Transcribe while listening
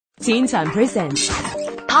Teen Time Presents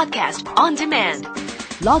Podcast on Demand.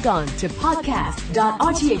 Log on to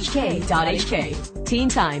podcast.rthk.hk. Teen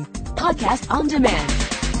Time Podcast on Demand.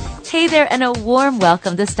 Hey there, and a warm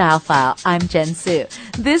welcome to Style File. I'm Jen Su.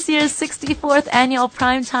 This year's 64th Annual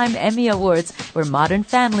Primetime Emmy Awards, where Modern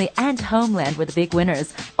Family and Homeland were the big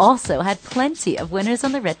winners, also had plenty of winners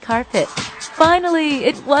on the red carpet. Finally,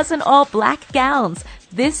 it wasn't all black gowns.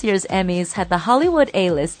 This year's Emmys had the Hollywood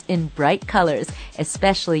A-list in bright colors,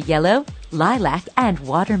 especially yellow, lilac, and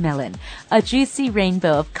watermelon. A juicy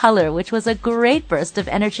rainbow of color, which was a great burst of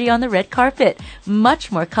energy on the red carpet.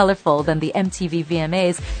 Much more colorful than the MTV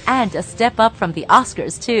VMAs, and a step up from the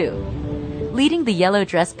Oscars, too. Leading the yellow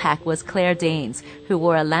dress pack was Claire Danes, who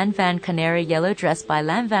wore a Lanvin canary yellow dress by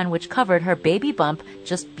Lanvin which covered her baby bump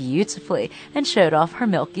just beautifully and showed off her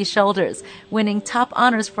milky shoulders. Winning top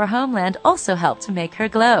honors for Homeland also helped to make her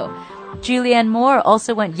glow. Julianne Moore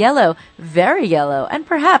also went yellow, very yellow, and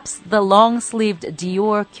perhaps the long-sleeved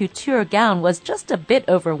Dior couture gown was just a bit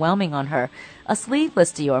overwhelming on her. A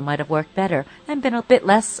sleeveless Dior might have worked better and been a bit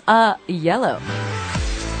less, yellow.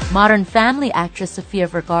 Modern Family actress Sofia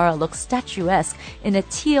Vergara looked statuesque in a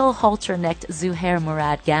teal halter-necked Zuhair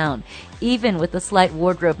Murad gown. Even with the slight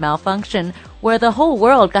wardrobe malfunction, where the whole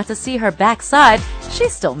world got to see her backside, she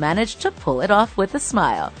still managed to pull it off with a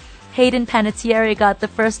smile. Hayden Panettiere got the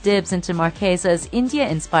first dibs into Marchesa's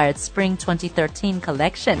India-inspired Spring 2013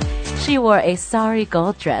 collection. She wore a sari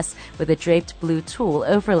gold dress with a draped blue tulle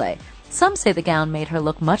overlay. Some say the gown made her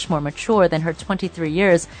look much more mature than her 23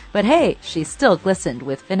 years, but hey, she still glistened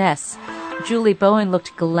with finesse. Julie Bowen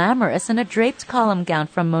looked glamorous in a draped column gown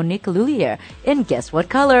from Monique Lhuillier in guess what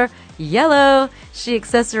color? Yellow! She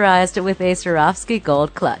accessorized it with a Swarovski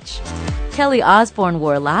gold clutch. Kelly Osbourne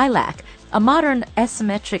wore lilac, a modern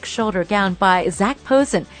asymmetric shoulder gown by Zac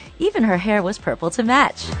Posen. Even her hair was purple to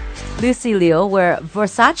match. Lucy Liu wore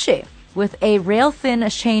Versace with a rail-thin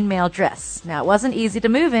chainmail dress. Now, it wasn't easy to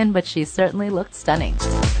move in, but she certainly looked stunning.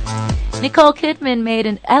 Nicole Kidman made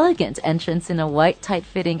an elegant entrance in a white,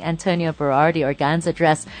 tight-fitting Antonio Berardi organza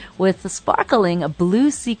dress with the sparkling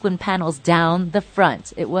blue sequin panels down the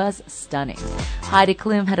front. It was stunning. Heidi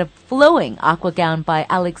Klum had a flowing aqua gown by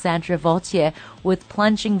Alexandre Vautier with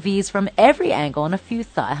plunging V's from every angle and a few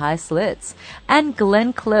thigh-high slits. And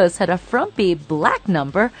Glenn Close had a frumpy black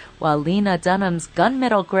number, while Lena Dunham's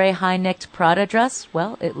gunmetal gray high-necked Prada dress,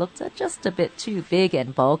 well, it looked just a bit too big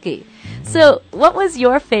and bulky. So, what was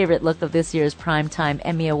your favorite look of this year's Primetime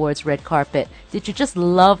Emmy Awards red carpet? Did you just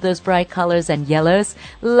love those bright colors and yellows?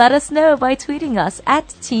 Let us know by tweeting us at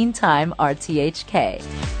TeenTimeRTHK.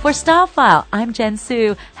 For Style File, I'm Jen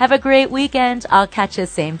Su. Have a great weekend. I'll catch you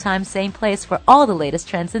same time, same place for all the latest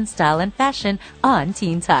trends in style and fashion on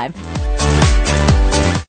Teen Time.